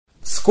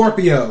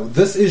Scorpio,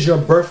 this is your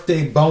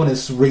birthday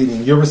bonus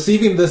reading. You're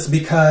receiving this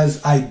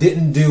because I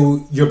didn't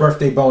do your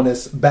birthday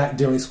bonus back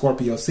during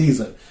Scorpio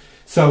season.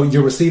 So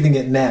you're receiving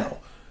it now.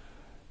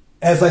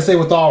 As I say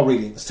with all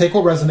readings, take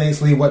what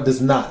resonates, leave what does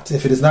not.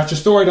 If it is not your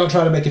story, don't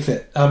try to make it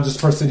fit. I'm just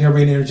a person here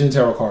reading energy and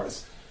tarot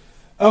cards.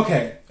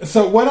 Okay,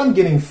 so what I'm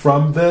getting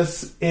from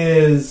this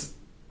is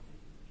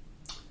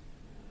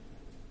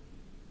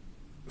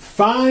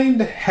find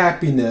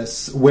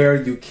happiness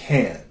where you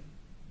can.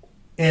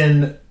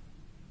 And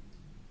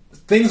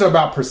things are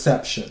about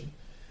perception,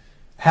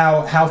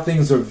 how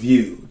things are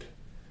viewed.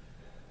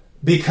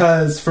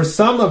 Because for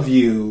some of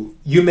you,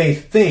 you may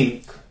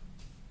think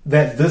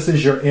that this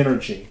is your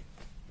energy.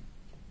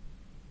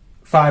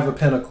 5 of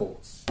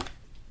Pentacles.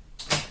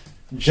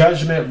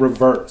 Judgment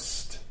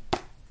reversed.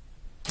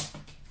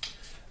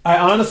 I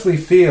honestly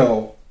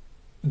feel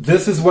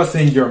this is what's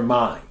in your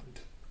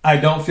mind. I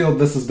don't feel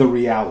this is the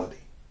reality.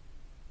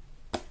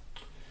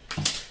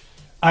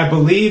 I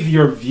believe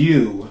your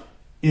view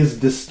is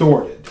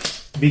distorted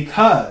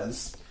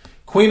because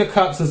Queen of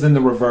Cups is in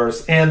the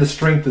reverse and the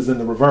Strength is in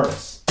the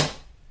reverse.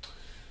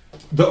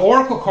 The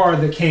Oracle card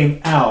that came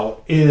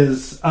out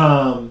is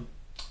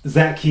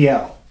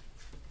Zadkiel.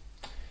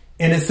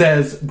 And it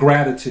says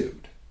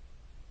gratitude.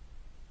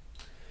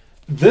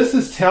 This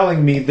is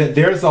telling me that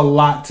there's a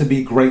lot to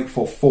be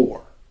grateful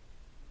for.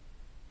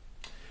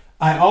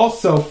 I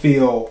also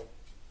feel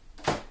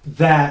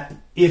that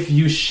if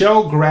you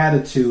show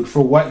gratitude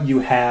for what you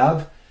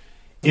have,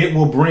 it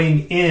will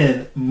bring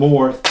in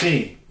more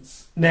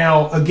things.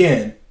 Now,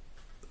 again,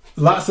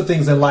 lots of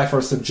things in life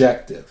are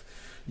subjective.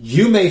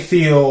 You may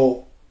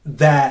feel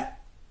that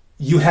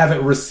you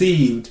haven't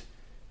received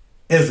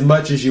as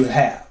much as you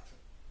have.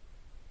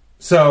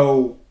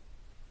 So,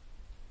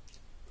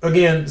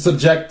 again,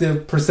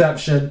 subjective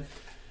perception.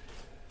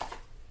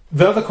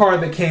 The other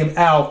card that came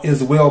out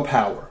is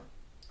willpower,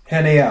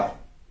 Haniel.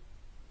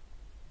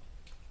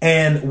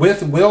 And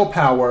with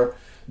willpower,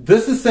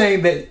 this is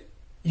saying that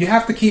you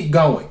have to keep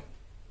going.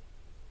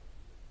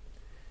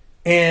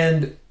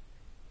 And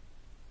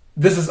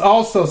this is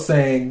also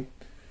saying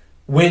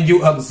when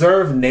you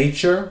observe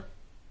nature,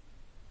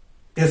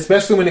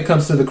 especially when it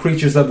comes to the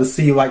creatures of the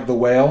sea like the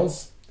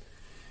whales,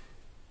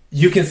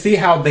 you can see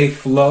how they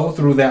flow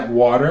through that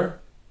water.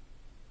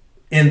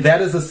 And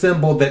that is a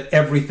symbol that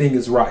everything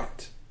is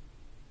right.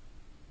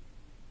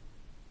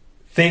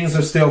 Things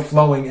are still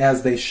flowing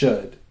as they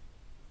should.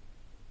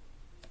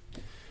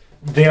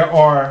 There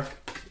are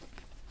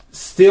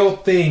still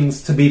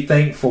things to be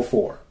thankful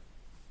for.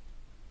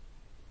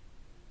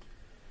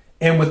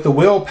 And with the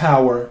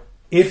willpower,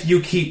 if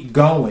you keep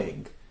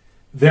going,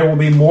 there will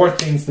be more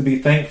things to be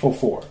thankful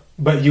for.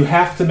 But you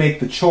have to make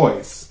the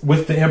choice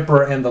with the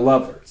Emperor and the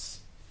Lovers.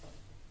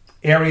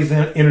 Aries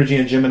energy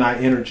and Gemini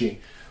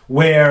energy,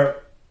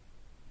 where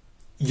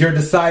you're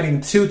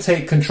deciding to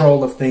take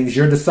control of things.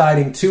 You're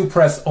deciding to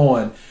press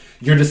on.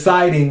 You're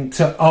deciding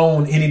to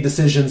own any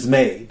decisions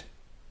made,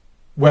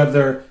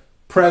 whether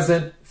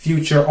present,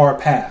 future, or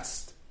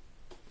past.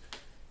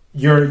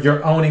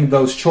 You're owning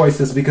those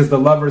choices because the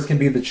Lovers can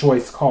be the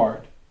choice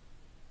card.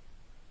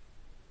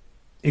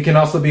 It can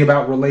also be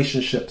about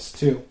relationships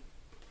too.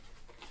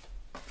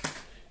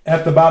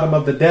 At the bottom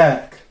of the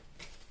deck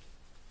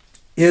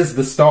is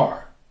the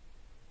Star.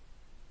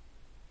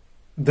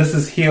 This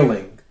is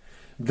healing.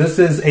 This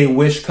is a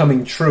wish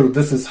coming true.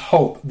 This is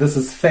hope. This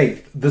is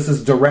faith. This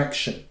is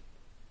direction.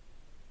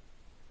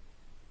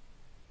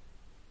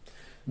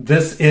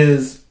 This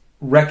is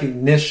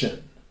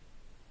recognition.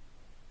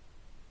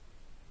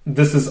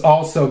 This is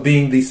also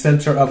being the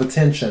center of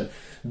attention.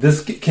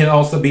 This can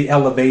also be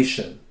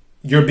elevation.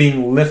 You're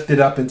being lifted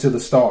up into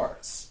the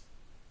stars.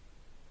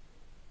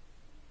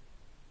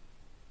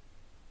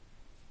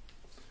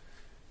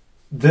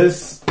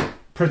 This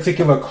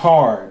particular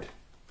card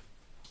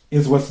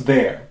is what's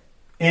there.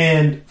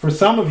 And for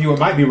some of you, it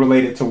might be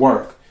related to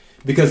work,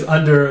 because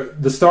under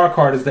the Star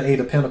card is the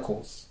 8 of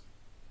Pentacles.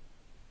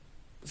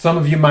 Some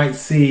of you might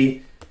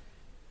see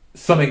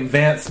some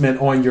advancement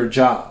on your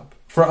job.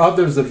 For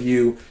others of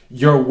you,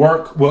 your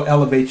work will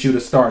elevate you to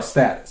star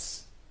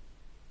status.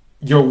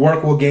 Your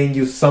work will gain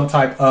you some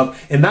type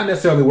of, and not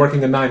necessarily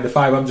working a 9 to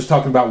 5, I'm just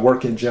talking about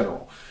work in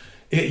general.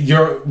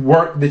 Your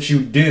work that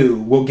you do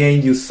will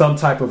gain you some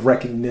type of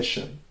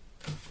recognition.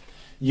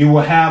 You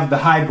will have the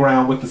high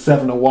ground with the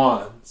 7 of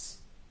Wands.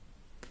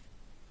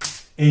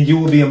 And you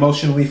will be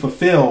emotionally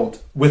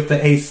fulfilled with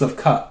the Ace of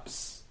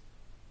Cups.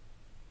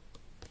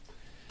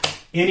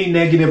 Any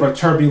negative or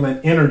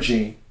turbulent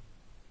energy,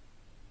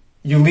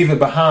 you leave it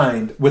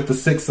behind with the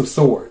 6 of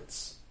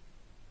Swords.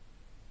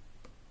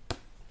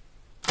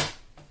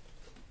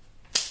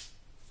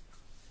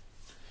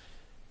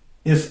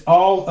 It's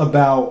all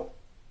about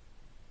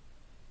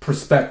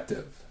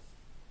perspective,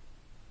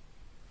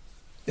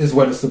 is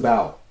what it's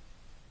about.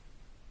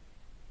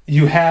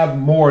 You have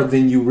more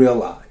than you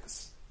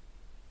realize.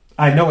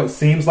 I know it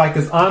seems like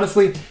it's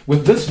honestly,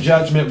 with this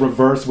Judgment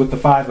reversed with the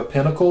 5 of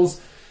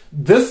Pentacles,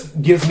 this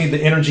gives me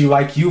the energy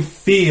like you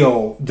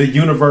feel the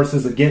universe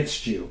is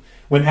against you,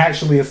 when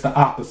actually it's the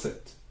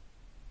opposite.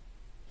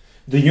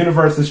 The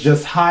universe is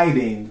just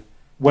hiding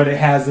what it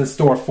has in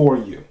store for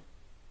you.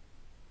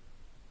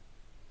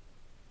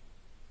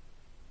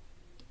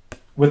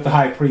 With the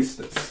High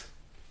Priestess.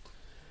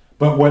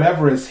 But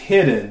whatever is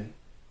hidden,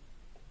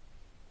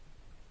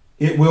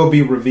 it will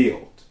be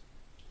revealed.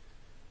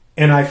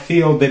 And I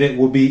feel that it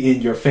will be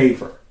in your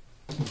favor.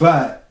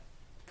 But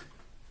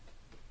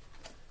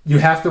you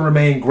have to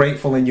remain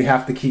grateful and you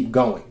have to keep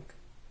going.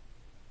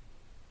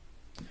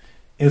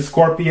 In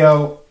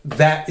Scorpio,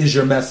 that is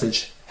your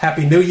message.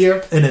 Happy New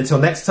Year, and until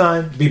next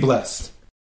time, be blessed.